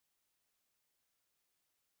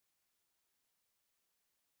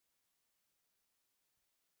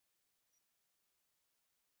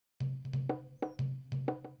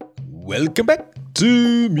Welcome back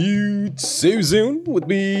to Mute Save Zone with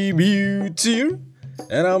me, Mute here,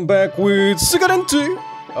 and I'm back with Suikoden 2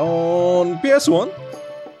 on PS1.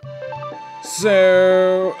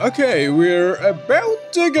 So, okay, we're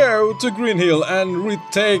about to go to Greenhill and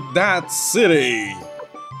retake that city.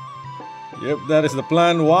 Yep, that is the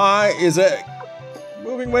plan. Why is it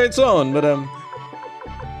moving by its own? But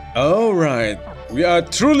alright, we are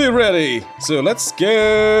truly ready. So let's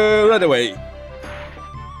go right away.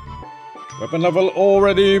 Weapon level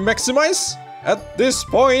already maximized at this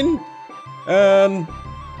point. And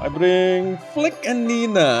I bring Flik and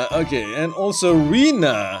Nina. Okay, and also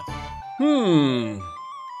Rina.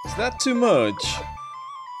 Is that too much?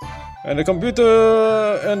 And the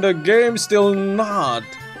computer and the game still not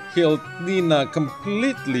healed Nina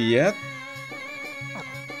completely yet.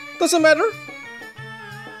 Doesn't matter.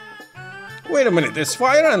 Wait a minute, there's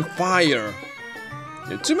fire and fire.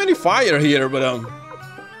 There are too many fire here, but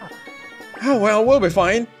oh well, we'll be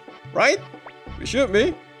fine, right? We should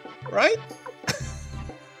be, right?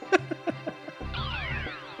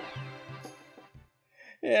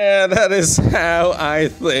 Yeah, that is how I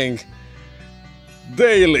think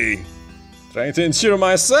daily. Trying to ensure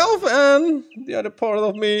myself and the other part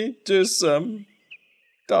of me just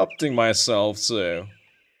adopting myself, so.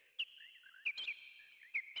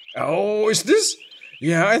 Oh, is this?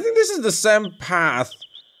 Yeah, I think this is the same path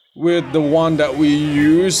with the one that we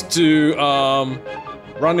used to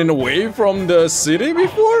running away from the city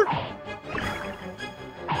before.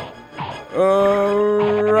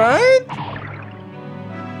 Right?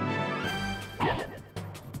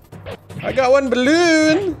 I got one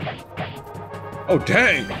balloon. Oh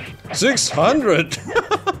dang, 600.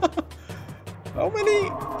 How many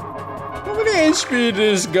HP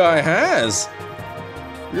this guy has?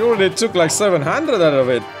 We already took like 700 out of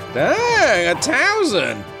it. Dang,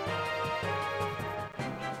 1,000.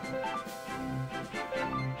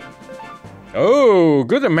 Oh,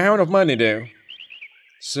 good amount of money though.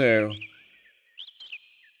 So,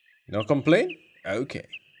 no complaint? Okay.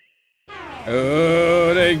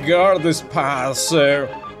 Oh, they guard this path, so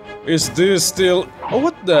is this still... Oh,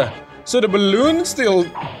 what the... So the balloon still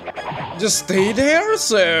just stay there?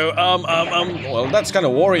 So, well, that's kind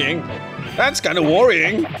of worrying. That's kind of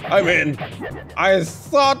worrying. I mean, I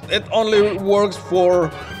thought it only works for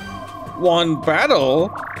one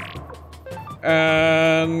battle.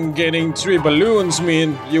 And getting 3 balloons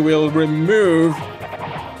mean you will remove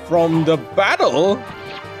from the battle.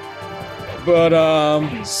 But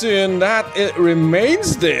seeing that it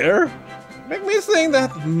remains there, make me think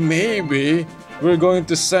that maybe we're going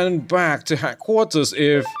to send back to headquarters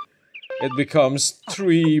if it becomes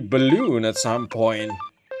 3 balloon at some point.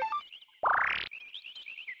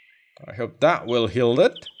 I hope that will heal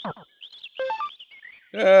it.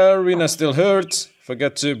 Rina still hurts.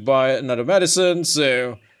 Forget to buy another medicine,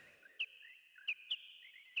 so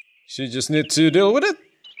she just needs to deal with it.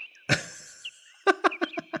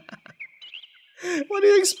 What do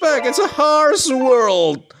you expect? It's a harsh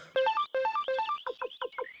world.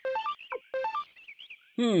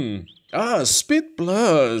 Speed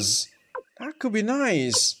plus. That could be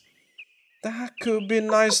nice. That could be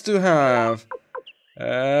nice to have.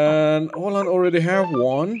 And Oulan already have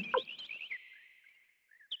one.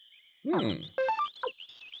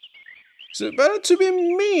 Is it better to be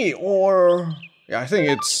me or... Yeah, I think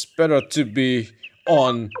it's better to be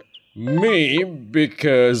on me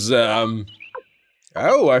because oh,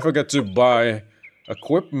 I forgot to buy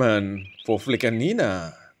equipment for Flik and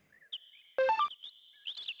Nina.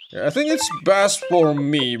 Yeah, I think it's best for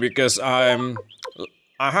me because I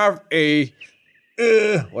have a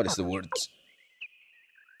what is the word?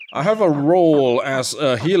 I have a role as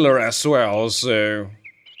a healer as well, so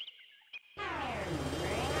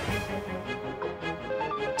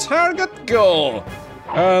target goal.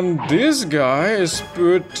 And this guy is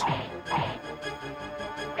put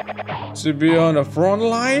to be on the front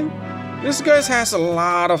line. This guy has a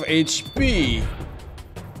lot of HP.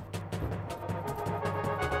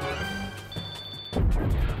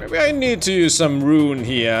 Maybe I need to use some rune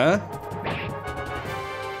here.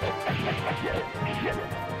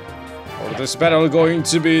 Or this battle going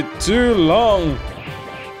to be too long.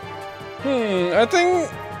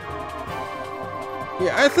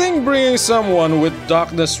 I think bringing someone with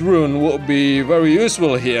darkness rune would be very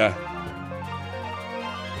useful here.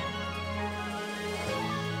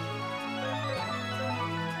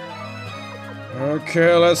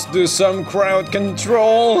 Okay, let's do some crowd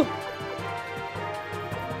control.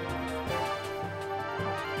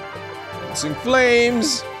 Dancing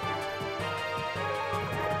flames.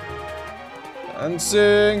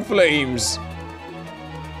 Dancing flames.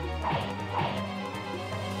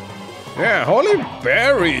 Yeah, Holy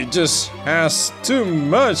Berry just has too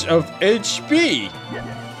much of HP.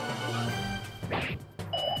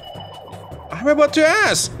 I'm about to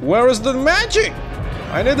ask, where is the magic?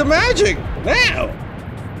 I need the magic now.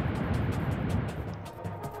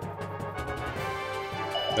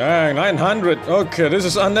 Dang, 900. Okay, this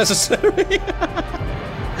is unnecessary.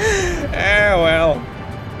 Ah, well.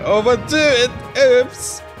 Overdo it.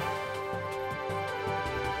 Oops.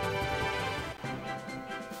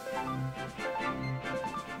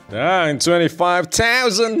 Dang,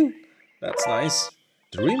 25,000. That's nice.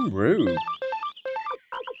 Dream Room.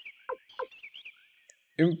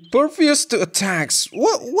 Impervious to attacks.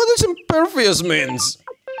 What does impervious means?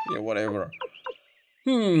 Yeah, whatever.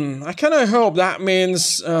 I kinda hope that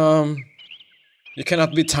means you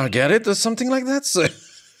cannot be targeted or something like that. So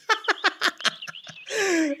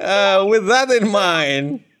with that in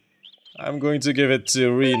mind, I'm going to give it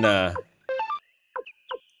to Rina.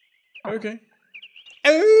 Okay.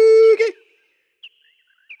 Okay.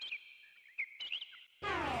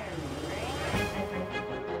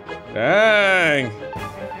 Dang.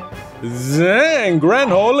 Dang, Grand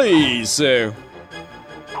Holy. So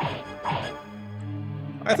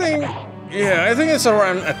I think it's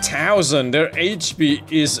around 1,000. Their HP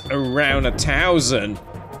is around 1,000.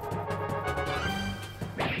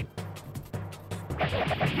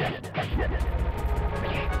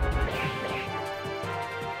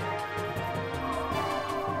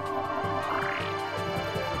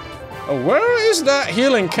 Oh, where is that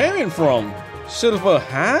healing coming from? Silver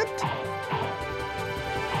hat?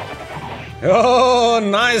 Oh,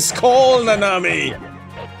 nice call, Nanami!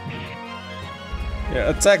 Yeah,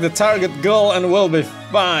 attack the target goal and we'll be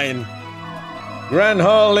fine. Grand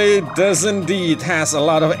Holy does indeed has a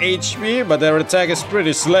lot of HP, but their attack is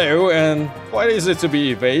pretty slow and quite easy to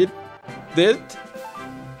be evaded.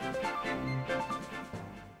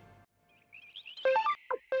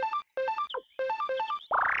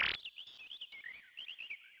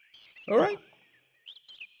 Alright.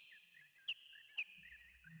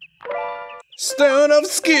 Stone of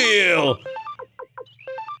Skill!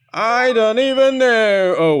 I don't even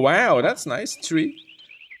know. Oh wow, that's nice tree.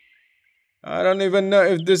 I don't even know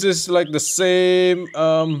if this is like the same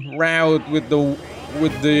route with the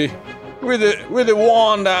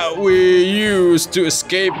one that we used to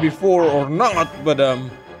escape before or not, but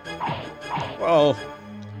well,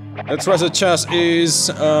 the treasure chest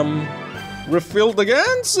is refilled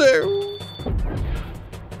again, so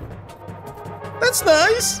that's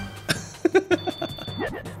nice.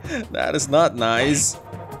 That is not nice.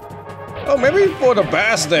 Oh, maybe for the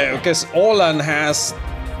bass there, because Oulan has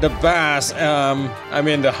the bass, I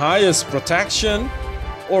mean the highest protection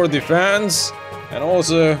or defense, and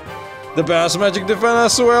also the bass magic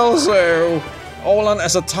defense as well, so Oulan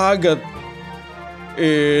as a target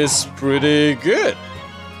is pretty good.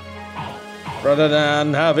 Rather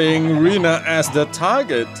than having Rina as the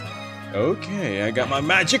target. Okay, I got my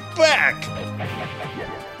magic back!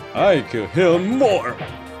 I could heal more!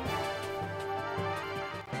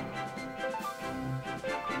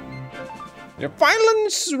 The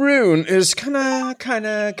Violence rune is kinda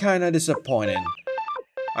disappointing.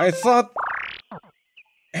 I thought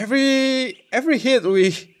every hit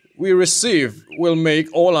we receive will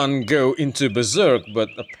make Oulan go into berserk, but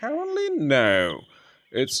apparently no.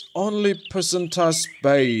 It's only percentage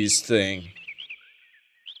based thing.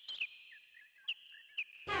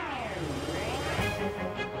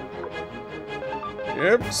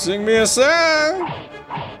 Yep, sing me a song!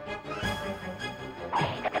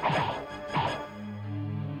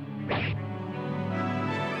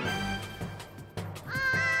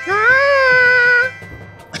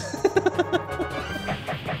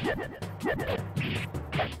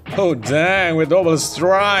 Oh dang, with double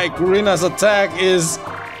strike, Rina's attack is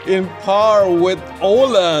in par with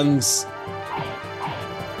Oulan's.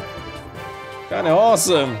 Kinda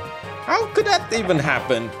awesome. How could that even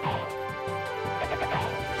happen?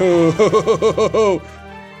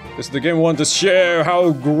 Does the game want to share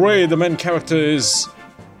how great the main character is?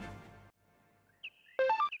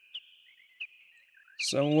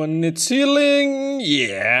 Someone needs healing?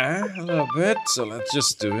 Yeah, a little bit, so let's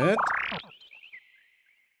just do it.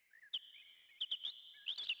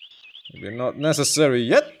 Maybe not necessary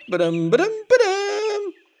yet,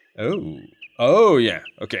 Oh yeah,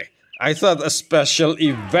 okay. I thought a special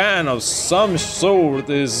event of some sort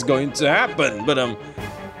is going to happen, but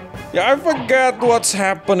yeah, I forgot what's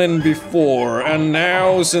happening before, and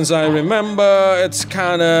now since I remember, it's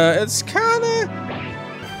kinda,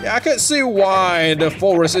 yeah, I can see why the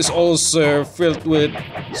forest is also filled with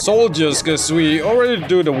soldiers, because we already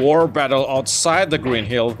do the war battle outside the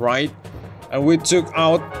Greenhill, right? And we took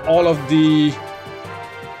out all of the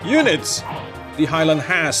units the Highland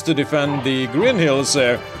has to defend the Greenhill,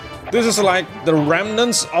 so this is like the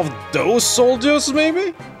remnants of those soldiers,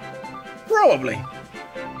 maybe? Probably.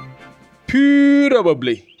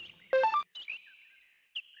 Probably.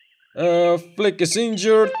 Flik is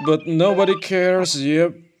injured, but nobody cares,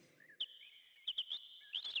 yep.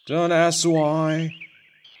 Don't ask why.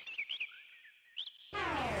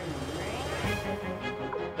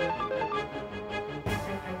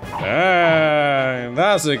 Ah,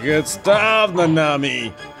 that's a good stuff,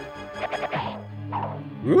 Nanami.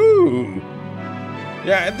 Ooh.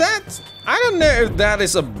 Yeah, that's... I don't know if that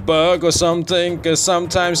is a bug or something, because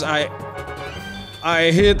sometimes I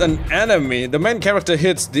hit an enemy, the main character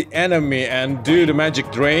hits the enemy and do the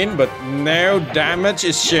magic drain, but no damage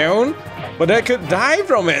is shown, but they could die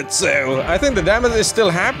from it, so I think the damage is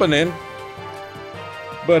still happening,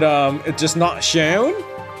 but it's just not shown.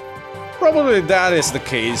 Probably that is the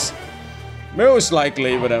case, most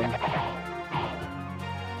likely, but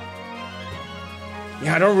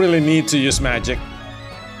yeah, I don't really need to use magic.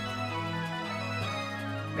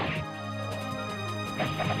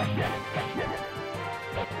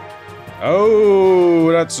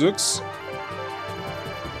 Oh, that sucks.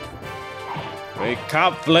 Wake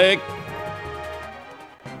up, Flik.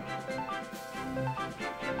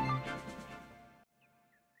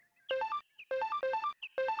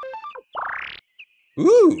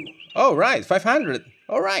 Ooh, all right, 500.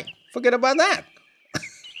 All right, forget about that.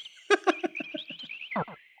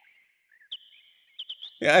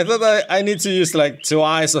 Yeah, I thought I need to use like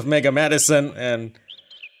twice of Mega Medicine and...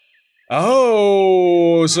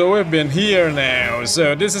 Oh, so we've been here now.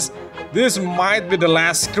 So this might be the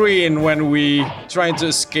last screen when we tried to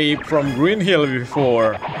escape from Greenhill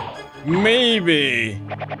before. Maybe.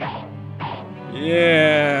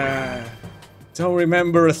 Yeah. Don't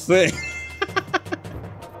remember a thing.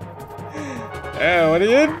 Oh, what do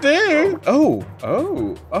you do? Oh,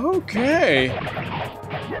 okay.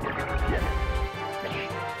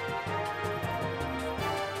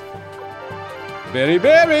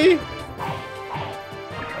 Berry.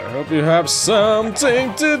 I hope you have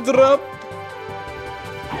something to drop.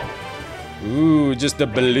 Ooh, just a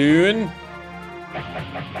balloon.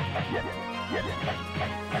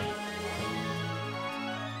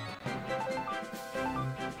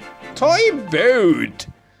 Toy boat.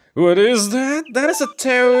 What is that? That is a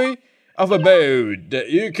toy of a boat that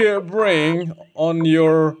you can bring on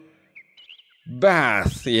your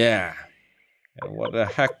bath. Yeah. And what the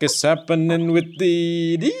heck is happening with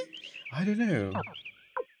the... I don't know.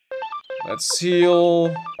 Let's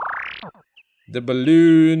heal the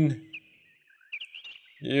balloon.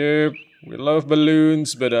 Yep, we love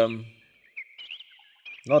balloons, but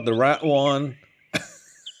not the rat one.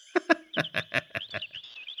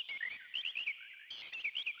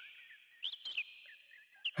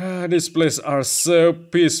 These places are so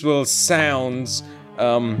peaceful sounds,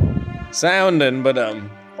 sounding, but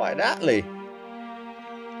quite deadly.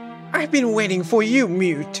 I've been waiting for you,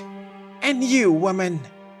 Mute. And you, woman.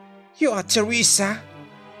 You are Teresa.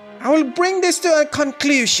 I will bring this to a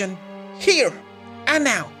conclusion. Here and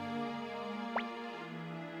now.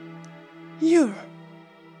 You.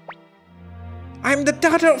 I'm the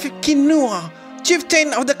daughter of Kinua,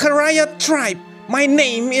 chieftain of the Karaya tribe. My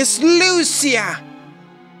name is Lucia.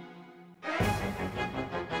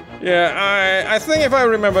 Yeah, I think if I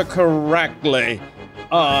remember correctly,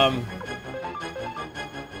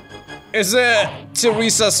 is it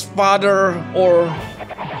Teresa's father or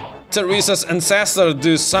Teresa's ancestor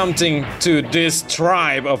do something to this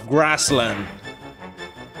tribe of grassland?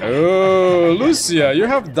 Oh, Lucia, you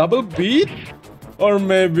have double beat? Or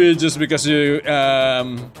maybe just because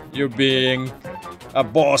you're being a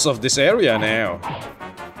boss of this area now.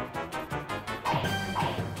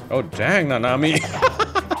 Oh dang, Nanami.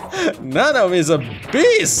 Nanami is a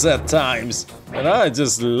beast at times, and I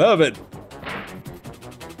just love it.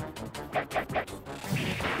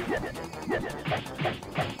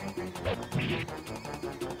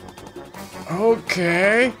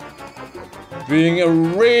 Okay. Being a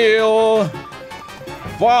real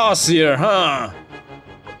boss here, huh?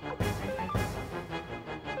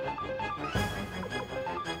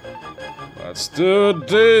 Let's do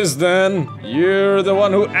this then. You're the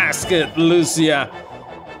one who asked it, Lucia.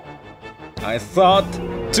 I thought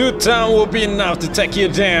Tuta would be enough to take you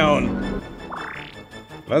down.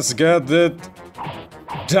 Let's get it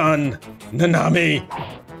done, Nanami.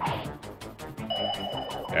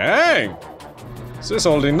 Hey, she's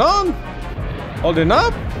holding on, holding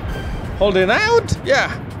up, holding out. Yeah,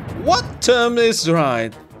 what term is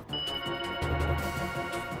right?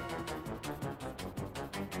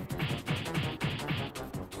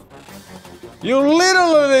 You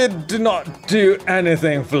literally do not do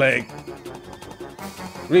anything, Flik.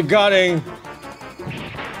 Regarding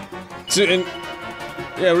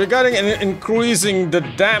increasing the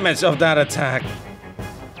damage of that attack.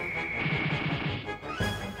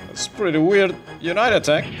 That's pretty weird. Unite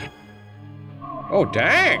attack. Oh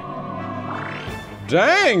dang!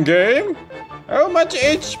 Dang, game! How much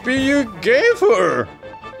HP you gave her?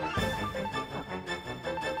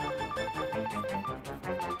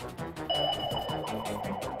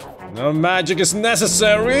 No magic is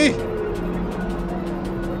necessary.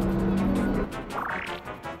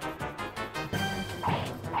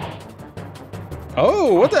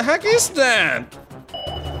 Oh, what the heck is that?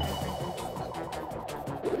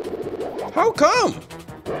 How come?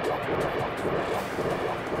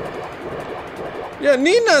 Yeah,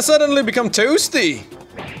 Nina suddenly become toasty.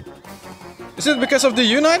 Is it because of the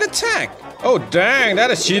Unite attack? Oh dang,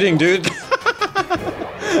 that is cheating, dude.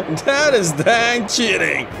 That is dang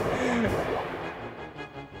cheating.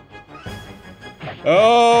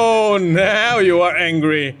 Oh, now you are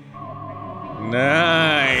angry.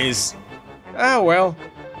 Nice. Ah well,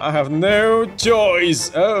 I have no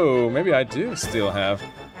choice. Oh, maybe I do still have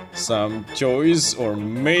some choice, or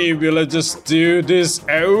maybe let's just do this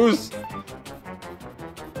oath.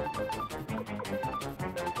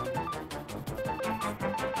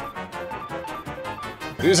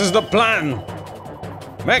 This is the plan.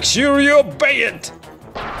 Make sure you obey it.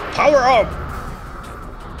 Power up.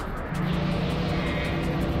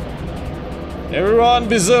 Everyone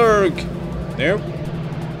berserk. Nope.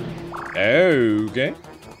 Okay.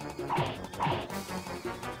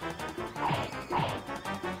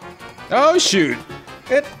 Oh shoot.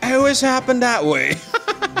 It always happened that way.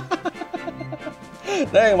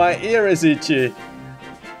 Dang, my ear is itchy.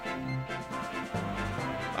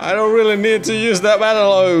 I don't really need to use that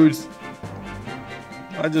battle oath.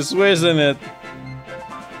 I'm just wasting it.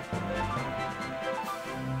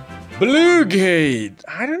 Blue Gate.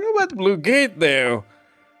 I don't know about Blue Gate though.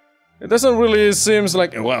 It doesn't really seems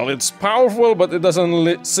like, well, it's powerful, but it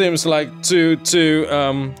doesn't seems like too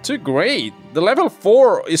great. The level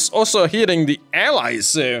 4 is also hitting the allies,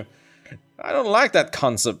 so I don't like that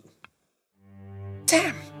concept.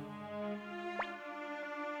 Damn.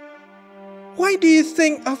 Why do you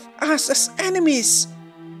think of us as enemies?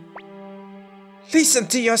 Listen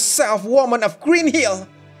to yourself, woman of Greenhill.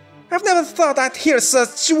 I've never thought I'd hear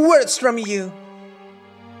such words from you.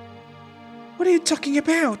 What are you talking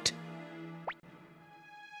about?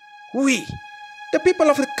 We, the people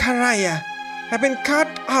of the Karaya, have been caught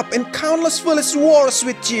up in countless foolish wars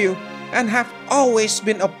with you and have always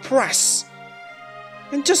been oppressed.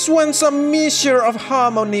 And just when some measure of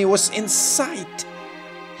harmony was in sight,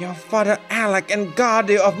 your father Alec and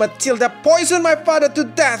Guardian of Matilda poisoned my father to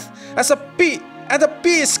death at the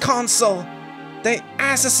peace council. They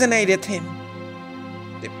assassinated him.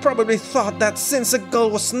 They probably thought that since a girl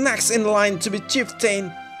was next in line to be chieftain,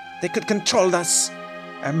 they could control us.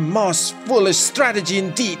 A most foolish strategy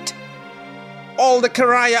indeed. All the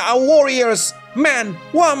Karaya are warriors, man,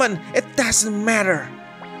 woman, it doesn't matter.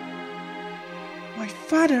 My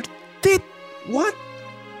father did what?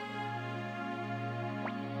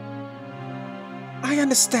 I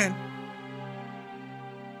understand.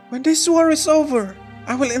 When this war is over,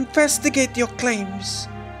 I will investigate your claims.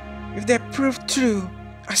 If they prove true,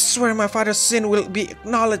 I swear my father's sin will be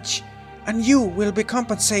acknowledged and you will be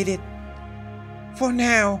compensated. For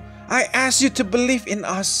now, I ask you to believe in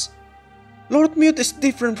us. Lord Mute is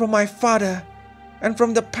different from my father and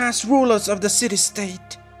from the past rulers of the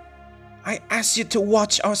city-state. I ask you to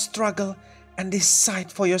watch our struggle and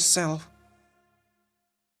decide for yourself.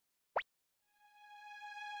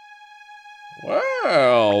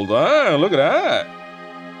 Well, damn, look at that.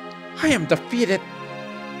 I am defeated.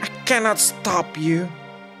 I cannot stop you.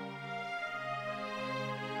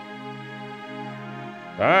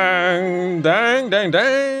 Dang, dang, dang,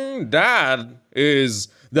 dang. That is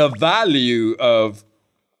the value of...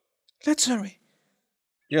 Let's hurry.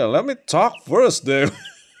 Yeah, let me talk first though.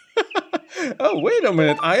 Oh, wait a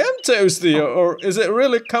minute. I am toasty, or is it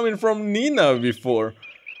really coming from Nina before?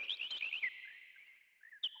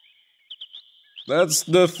 That's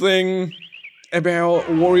the thing about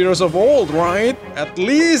warriors of old, right? At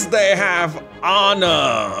least they have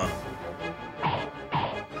honor.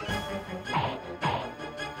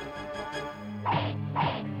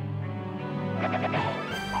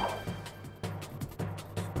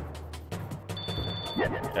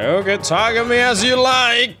 Okay, target me as you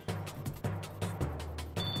like.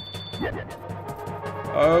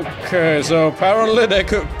 Okay, so apparently they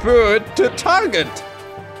could put to target.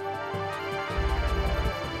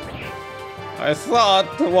 I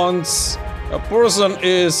thought once a person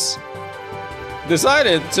is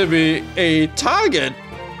decided to be a target,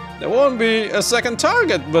 there won't be a second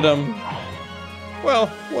target, but well,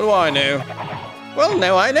 what do I know? Well,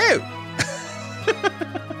 now I know.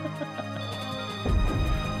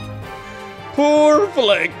 Poor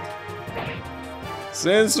Flik.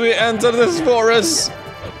 Since we entered this forest,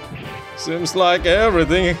 seems like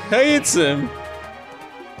everything hates him.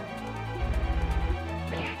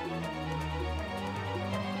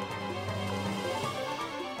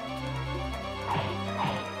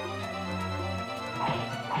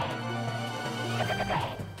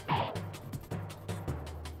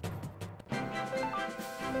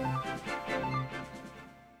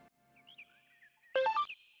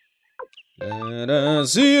 Let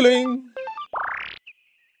us healing,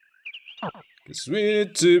 'cause we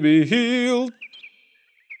need to be healed.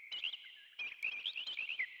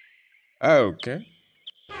 Okay.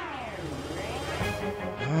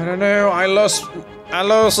 I don't know, I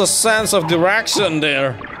lost a sense of direction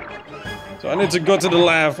there. So I need to go to the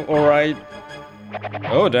left, alright.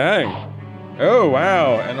 Oh dang. Oh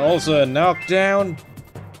wow, and also a knockdown.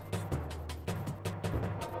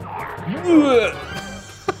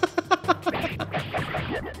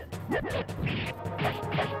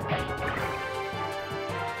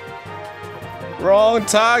 Wrong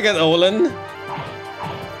target, Oulan.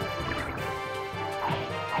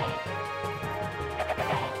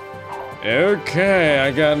 Okay,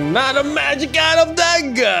 I got another magic out of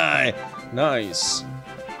that guy. Nice.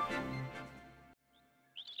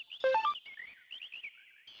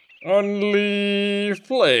 Only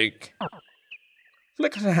Flik.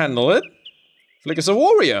 Flik can handle it. Flik is a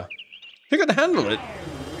warrior. He can handle it.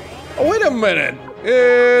 Oh, wait a minute.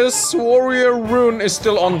 Is warrior rune is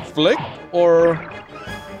still on Flik? Or...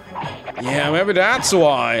 yeah, maybe that's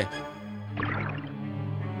why.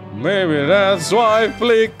 Maybe that's why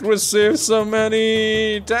Flik receives so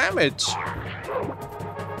many damage.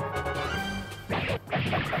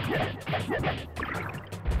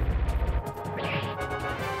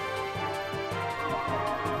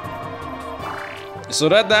 So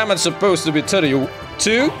that damage is supposed to be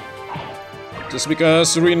 32. Just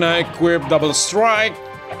because Rina equipped double strike,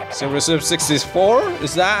 so receive 64.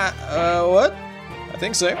 Is that what? I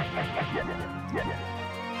think so.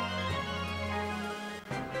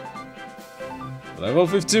 Level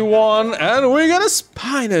 51, and we got a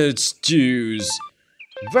spinach juice.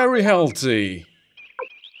 Very healthy.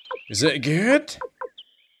 Is it good?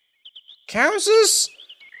 Causes?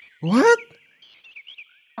 What?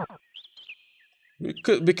 We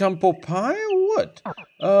could become Popeye or what?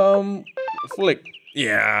 Flik.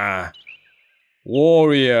 Yeah.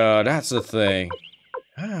 Warrior, that's the thing.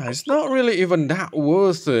 It's not really even that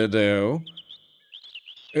worth it though.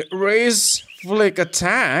 It raised Flik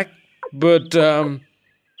attack, but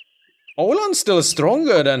Oulan's still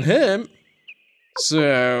stronger than him.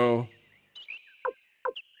 So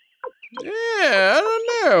yeah, I don't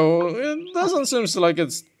know. It doesn't seem like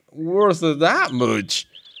it's worth it that much.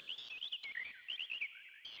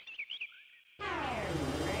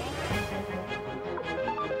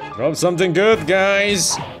 Drop something good,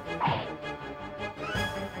 guys.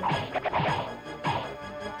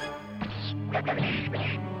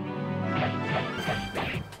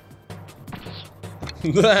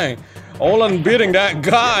 Dang, Oulan beating that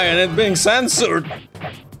guy and it being censored.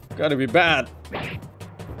 Gotta be bad.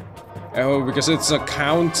 Oh, because it's a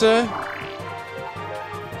counter?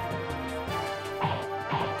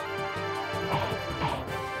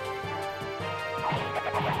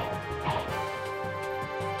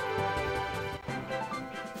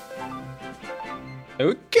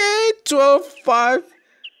 Okay,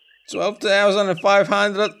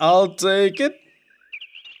 12,500, I'll take it.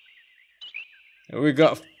 We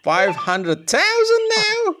got 500,000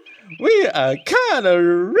 now. We are kind of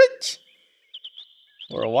rich.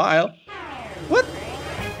 For a while. What?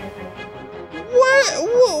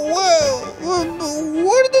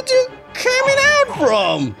 Where did you coming out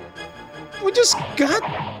from? We just got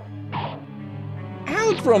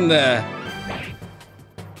out from there.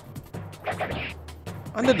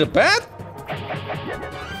 Under the bed?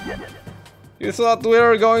 You thought we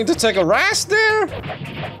were going to take a rest there?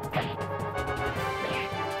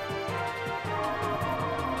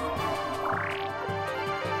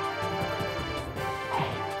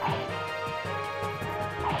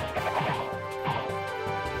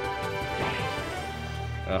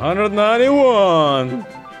 $191.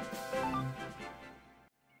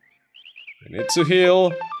 We need to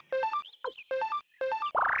heal.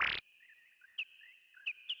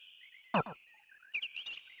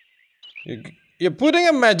 putting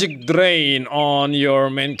a magic drain on your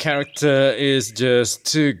main character is just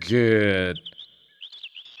too good.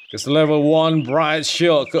 Because level 1 Bright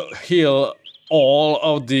Shield could heal all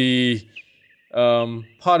of the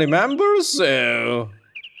party members, so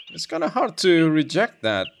it's kinda hard to reject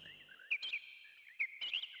that.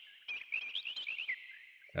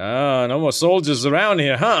 Ah, no more soldiers around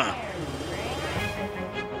here, huh?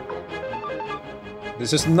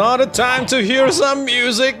 This is not a time to hear some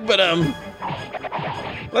music, but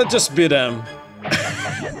let's just beat them.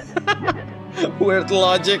 Weird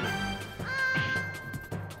logic.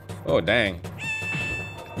 Oh dang.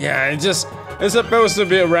 Yeah, it's supposed to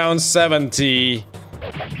be around 70,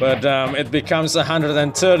 but it becomes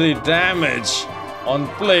 130 damage on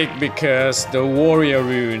Flik because the warrior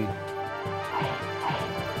rune.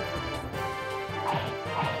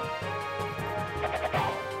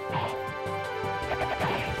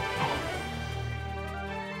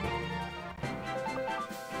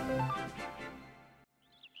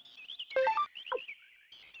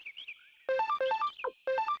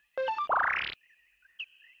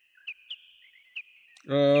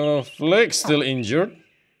 Flik still injured.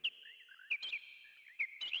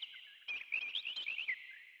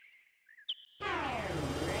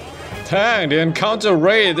 Dang, the encounter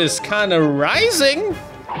rate is kinda rising.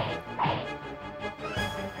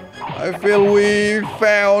 I feel we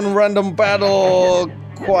found random battle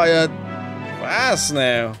quite fast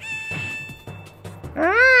now.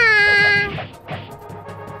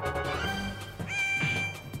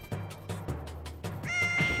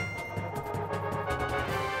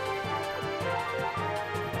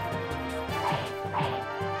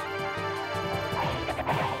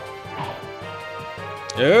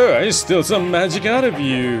 Oh, I steal some magic out of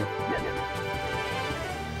you.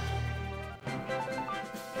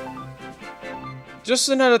 Just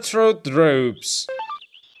another throat ropes.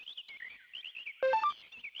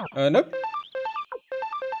 Nope.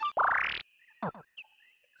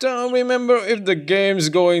 Don't remember if the game's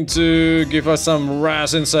going to give us some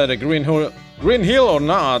rest inside the Greenhill or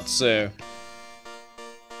not, so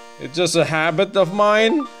it's just a habit of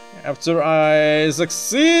mine. After I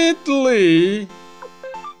successfully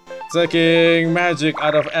taking magic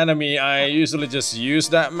out of enemy, I usually just use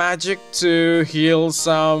that magic to heal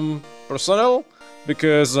some personnel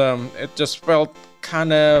because it just felt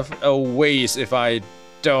kind of a waste if I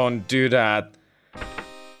don't do that.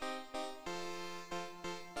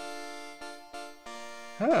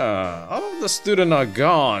 Huh, all of the students are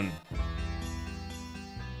gone.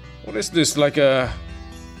 What is this, like a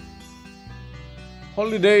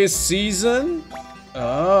holiday season?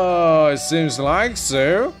 Oh, it seems like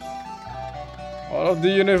so. All of the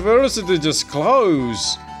university just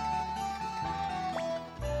closed.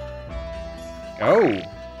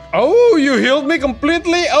 Oh, you healed me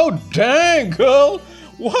completely? Oh, dang, girl.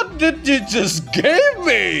 What did you just give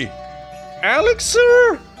me?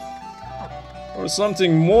 Elixir? Or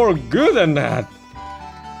something more good than that?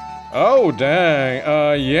 Oh,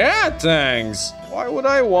 dang. Yeah, thanks. Why would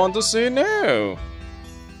I want to say no?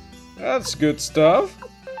 That's good stuff.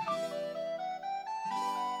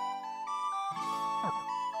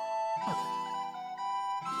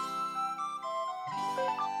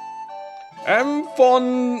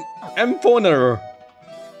 Emphoner.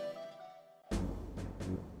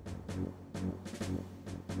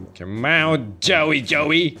 Come out,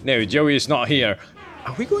 Joey. No, Joey is not here.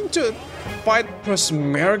 Are we going to fight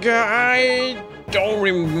Peshmerga? I don't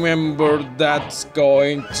remember that's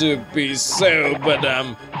going to be so, but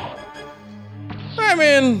I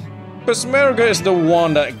mean, Peshmerga is the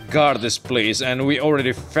one that guard this place, and we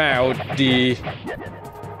already found the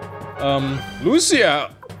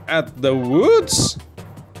Lucia at the woods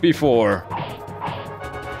before.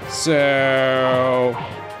 So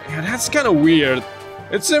yeah, that's kind of weird.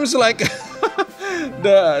 It seems like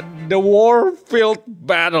the war-filled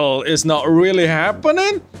battle is not really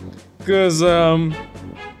happening, because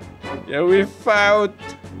yeah, we found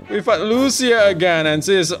Lucia again, and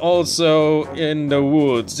she's also in the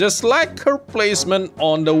woods, just like her placement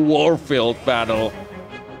on the war-filled battle.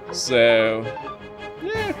 So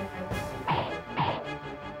yeah.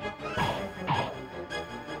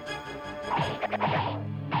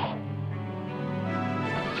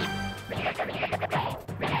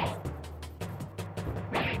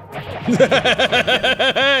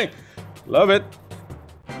 Love it.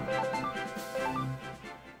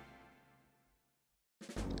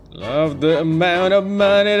 Love the amount of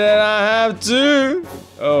money that I have too.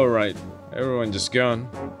 All right, everyone just gone.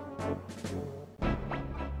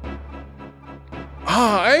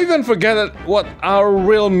 I even forget what our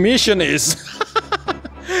real mission is.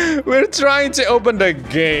 We're trying to open the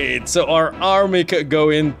gate so our army could go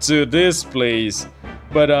into this place.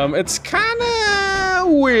 But it's kinda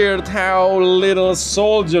weird how little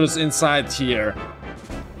soldiers inside here.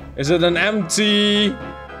 Is it an empty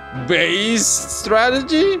base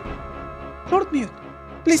strategy? Lord Mute,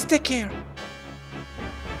 please take care.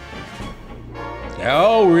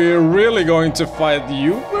 Oh, we're really going to fight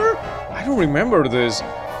Yuber? I don't remember this.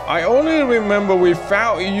 I only remember we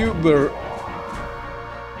fought Yuber.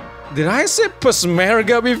 Did I say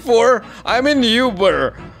Peshmerga before? I mean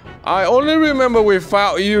Yuber. I only remember we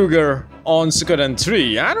fought Yuber on Suikoden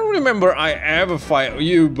 3. I don't remember I ever fight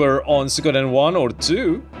Yuber on Suikoden 1 or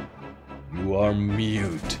 2. You are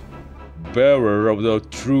Mute, bearer of the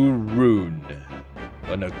true rune,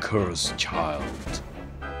 an accursed child.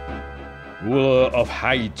 Ruler of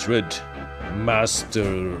hatred,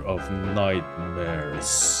 master of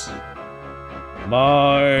nightmares.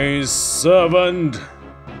 My servant,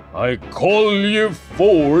 I call you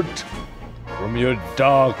forth from your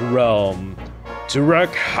dark realm to wreak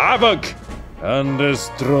havoc and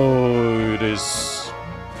destroy this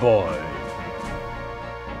boy.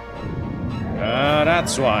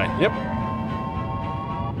 That's why, yep.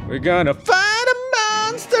 We're gonna fight a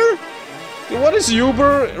monster! What is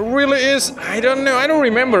Yuber really is? I don't know, I don't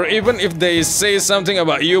remember. Even if they say something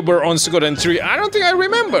about Yuber on Suikoden 3, I don't think I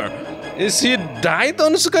remember. Is he died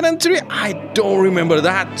on Suikoden 3? I don't remember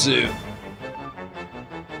that too.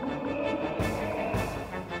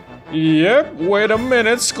 Yep, wait a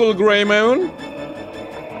minute, Skull Greymon.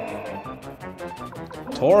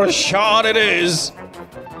 Tor shot it is.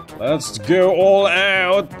 Let's go all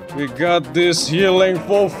out. We got this healing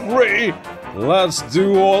for free. Let's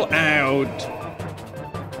do all out.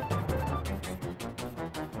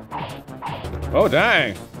 Oh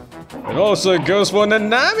dang. It also goes for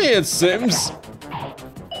Nanami, it seems.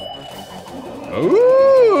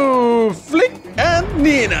 Ooh, Flik and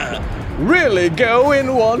Nina really go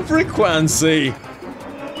in one frequency.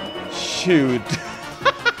 Shoot.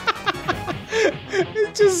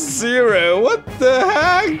 It's just 0. What the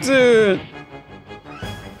heck, dude?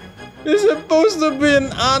 This is supposed to be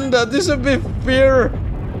an under. This should be Fear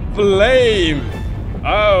Flame.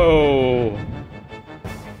 Oh.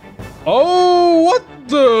 Oh, what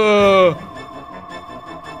the?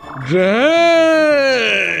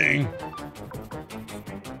 Dang.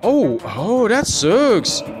 Oh, that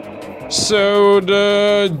sucks. So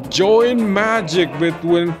the joint magic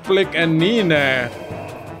between Flik and Nina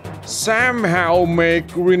somehow make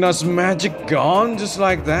Rina's magic gone just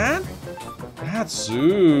like that? That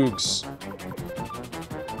sucks.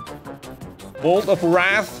 Bolt of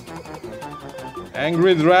Wrath.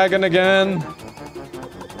 Angry Dragon again.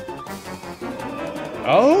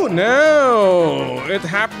 Oh no! It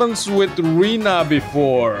happens with Rina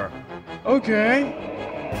before. Okay.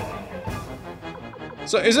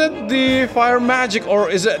 So is it the fire magic or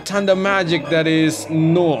is it thunder magic that is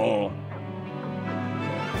null?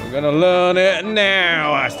 We're gonna learn it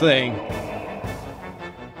now, I think.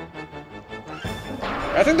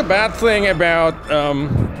 I think the bad thing about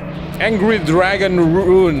Angry Dragon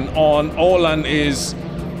rune on Oulan is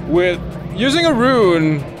with using a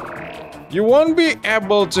rune, you won't be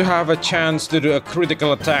able to have a chance to do a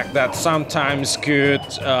critical attack that sometimes could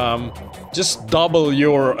just double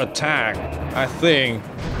your attack. I think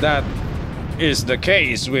that is the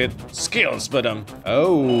case with skills, but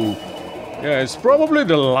oh, yeah, it's probably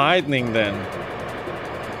the lightning then.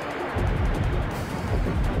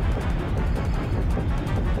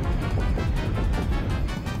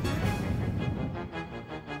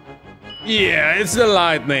 Yeah, it's the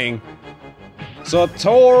lightning. So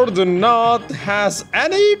Tor do not has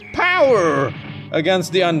any power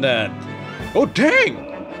against the undead. Oh dang!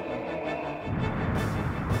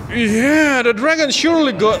 Yeah, the dragon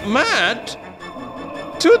surely got mad.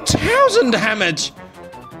 2000 damage!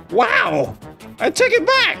 Wow! I take it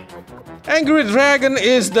back! Angry Dragon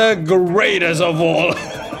is the greatest of all.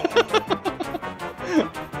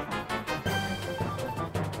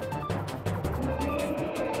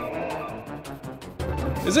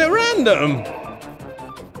 Is it random?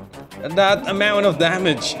 That amount of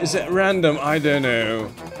damage, is it random? I don't know.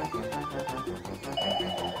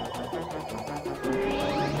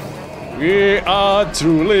 We are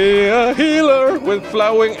truly a healer with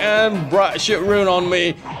flowing and bright shit rune on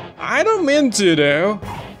me. I don't mean to though.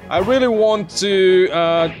 I really want to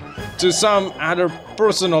some other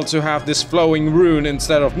personal to have this flowing rune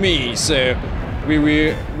instead of me. So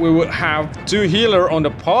we would have 2 healer on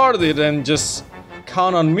the party, then just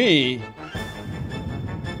count on me.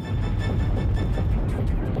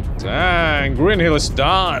 Dang, Greenhill is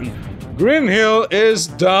done. Greenhill is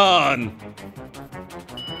done.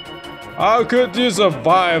 How could you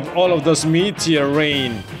survive all of this meteor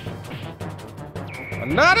rain?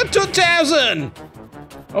 Another 2000!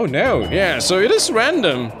 Oh no, yeah, so it is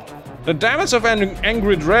random. The damage of an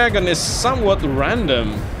angry dragon is somewhat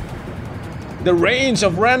random. The range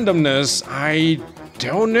of randomness, I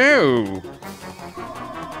don't know.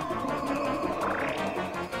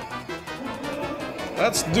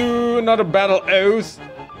 Let's do another battle oath.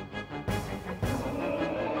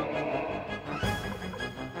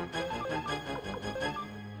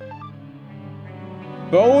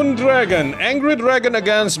 Bone Dragon. Angry Dragon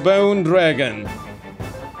against Bone Dragon.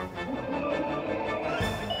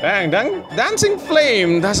 Bang, Dancing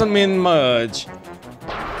Flame doesn't mean much.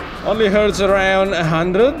 Only hurts around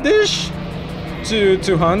 100-ish to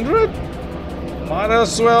 200? Might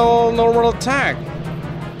as well normal attack.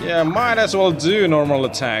 Yeah, might as well do normal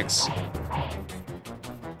attacks.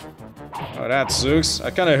 Oh, that sucks.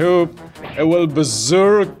 I kinda hope it will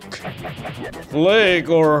berserk Flik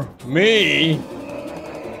or me.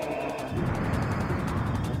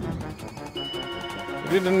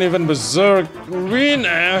 Didn't even berserk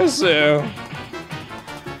Rina, so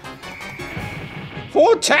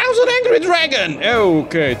 4,000 Angry Dragon!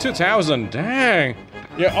 Okay, 2,000, dang.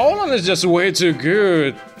 Yeah, Oulan is just way too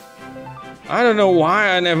good. I don't know why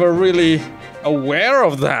I never really aware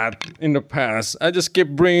of that in the past. I just keep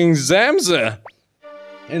bringing Zamza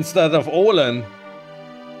instead of Oulan.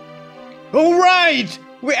 Alright!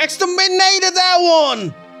 We exterminated that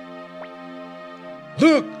one!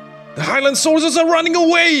 Look! The Highland soldiers are running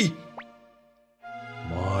away!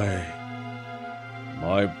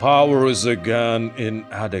 My power is again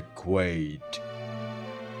inadequate.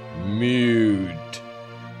 Mute.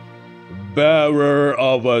 Bearer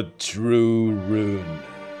of a true rune.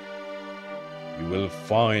 You will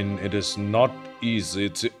find it is not easy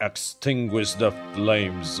to extinguish the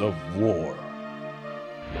flames of war.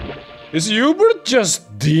 Is Yuber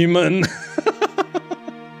just demon?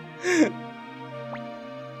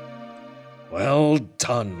 Well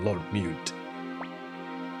done, Lord Mute.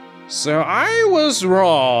 So I was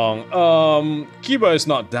wrong. Kiba is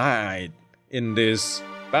not died in this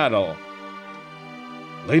battle.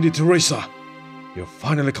 Lady Teresa, you've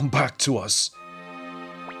finally come back to us.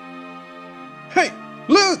 Hey,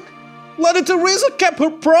 look! Lady Teresa kept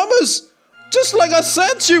her promise! Just like I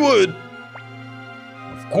said she would!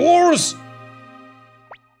 Of course!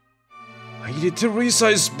 Lady Teresa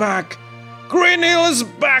is back! Greenhill is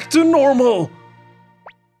back to normal!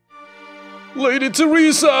 Lady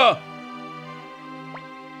Teresa!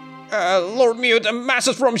 Lord Mute, a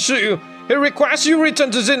message from Shu. He requests you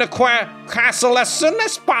return to Genkaku Castle as soon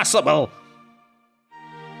as possible.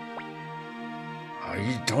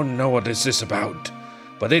 I don't know what this is about,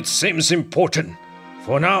 but it seems important.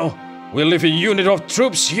 For now, we'll leave a unit of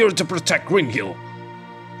troops here to protect Greenhill.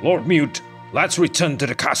 Lord Mute, let's return to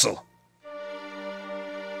the castle.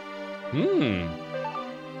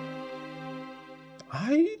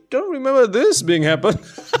 I don't remember this being happened.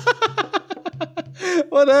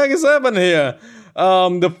 What the heck has happened here?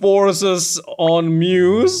 The forces on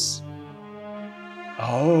Muse.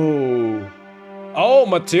 Oh,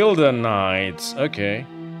 Matilda Knights. Okay.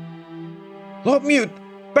 Lord Mute,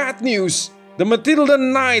 bad news. The Matilda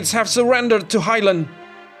Knights have surrendered to Highland.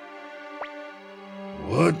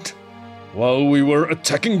 What? While we were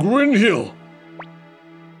attacking Greenhill?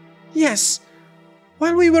 Yes.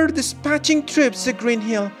 While we were dispatching troops to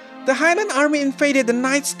Greenhill, the Highland army invaded the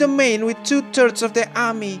Knights' domain with 2/3 of their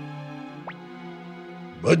army.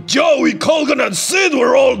 But Joey, Colgan, and Sid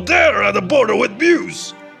were all there at the border with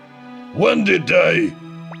Muse. When did they?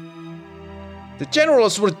 The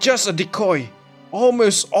generals were just a decoy.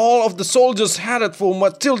 Almost all of the soldiers headed for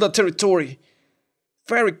Matilda territory.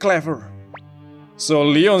 Very clever. So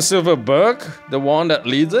Leon Silverberg, the one that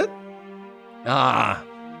leads it? Ah.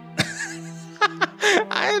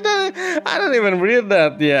 I don't even read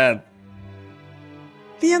that yet.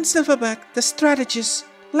 Leon Silverback, the strategist,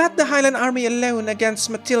 led the Highland army alone against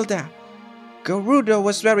Matilda. Gerudo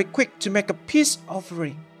was very quick to make a peace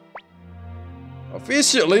offering.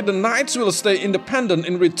 Officially, the Knights will stay independent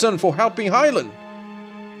in return for helping Highland.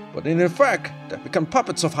 But in effect, they become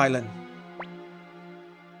puppets of Highland.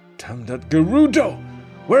 Damn that Gerudo!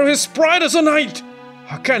 Where is his pride as a knight?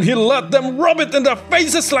 How can he let them rub it in their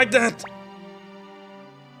faces like that?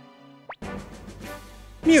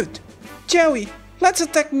 Mute, Joey, let's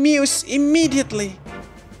attack Muse immediately.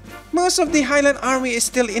 Most of the Highland army is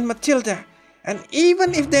still in Matilda, and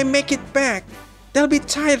even if they make it back, they'll be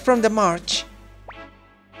tired from the march.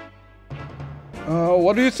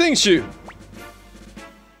 What do you think, Shu?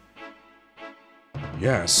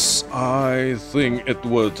 Yes, I think it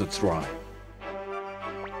worth a try.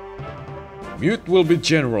 Mute will be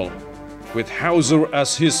general, with Hauser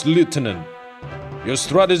as his lieutenant. Your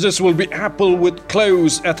strategist will be Apple with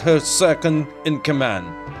Klaus at her second in command.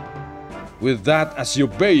 With that as your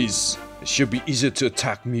base, it should be easy to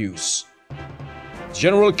attack Muse.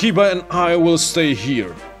 General Kiba and I will stay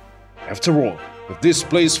here. After all, if this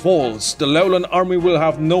place falls, the Lowland army will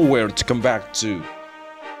have nowhere to come back to.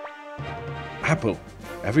 Apple,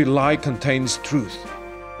 every lie contains truth,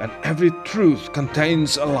 and every truth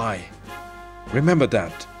contains a lie. Remember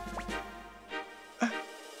that.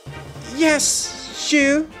 Yes,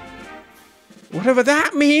 Shu. Whatever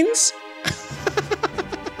that means.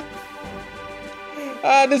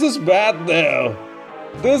 This is bad though.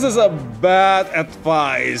 This is a bad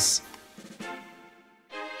advice.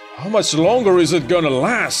 How much longer is it gonna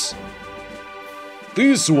last?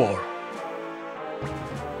 This war.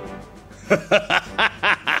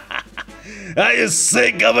 Are you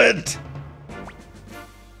sick of it?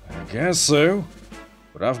 I guess so.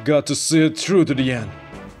 But I've got to see it through to the end.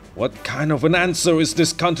 What kind of an answer is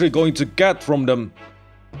this country going to get from them?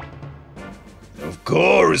 Of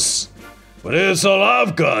course. But it's all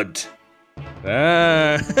I've got.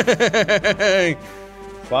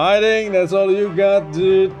 Fighting, that's all you got,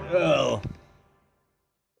 dude. Well.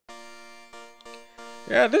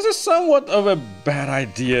 Yeah, this is somewhat of a bad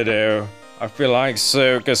idea though. I feel like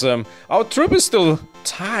so, because our troop is still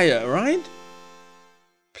tired, right?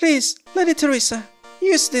 Please, Lady Teresa,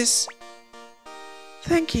 use this.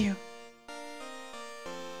 Thank you.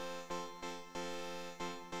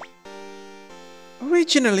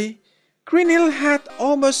 Originally, Greenhill had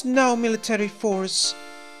almost no military force.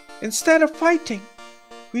 Instead of fighting,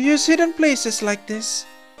 we use hidden places like this.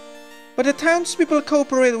 But the townspeople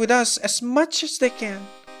cooperate with us as much as they can.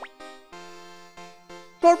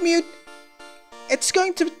 Lord Mute, it's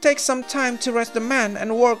going to take some time to rest the man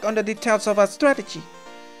and work on the details of our strategy.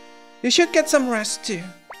 You should get some rest too.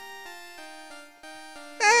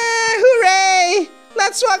 Hooray!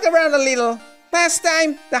 Let's walk around a little. Last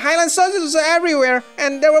time, the Highland soldiers were everywhere,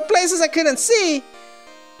 and there were places I couldn't see.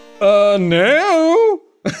 No!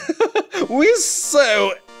 We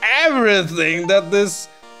saw everything that this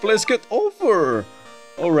place could offer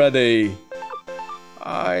already.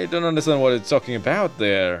 I don't understand what it's talking about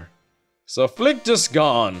there. So Flik just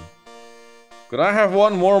gone. Could I have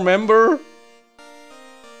one more member?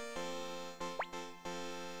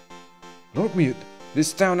 Lord Mute,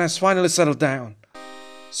 this town has finally settled down.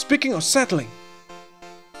 Speaking of settling,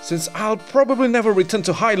 since I'll probably never return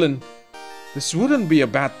to Highland, this wouldn't be a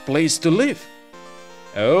bad place to live.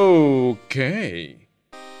 Okay.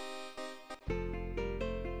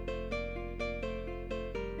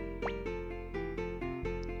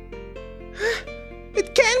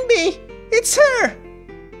 It can be! It's her!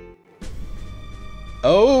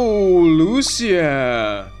 Oh,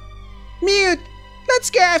 Lucia! Mute! Let's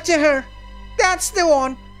go after her! That's the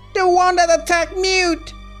one that attacked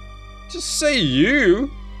Mute! Just say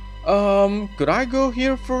you. Could I go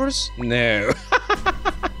here first? No.